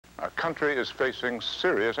country is facing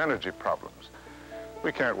serious energy problems.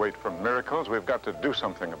 We can't wait for miracles. We've got to do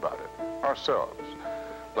something about it ourselves.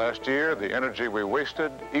 Last year, the energy we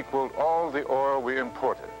wasted equaled all the oil we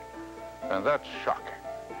imported. And that's shocking.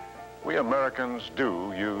 We Americans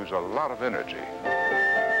do use a lot of energy.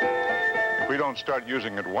 If we don't start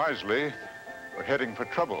using it wisely, we're heading for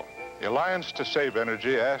trouble. The Alliance to Save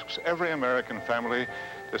Energy asks every American family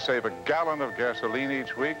to save a gallon of gasoline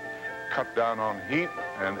each week, cut down on heat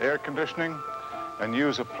and air conditioning, and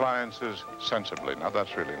use appliances sensibly. Now,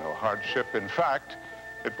 that's really no hardship. In fact,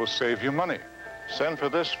 it will save you money. Send for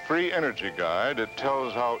this free energy guide. It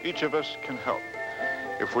tells how each of us can help.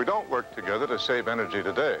 If we don't work together to save energy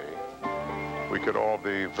today, we could all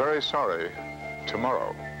be very sorry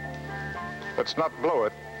tomorrow. Let's not blow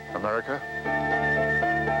it, America.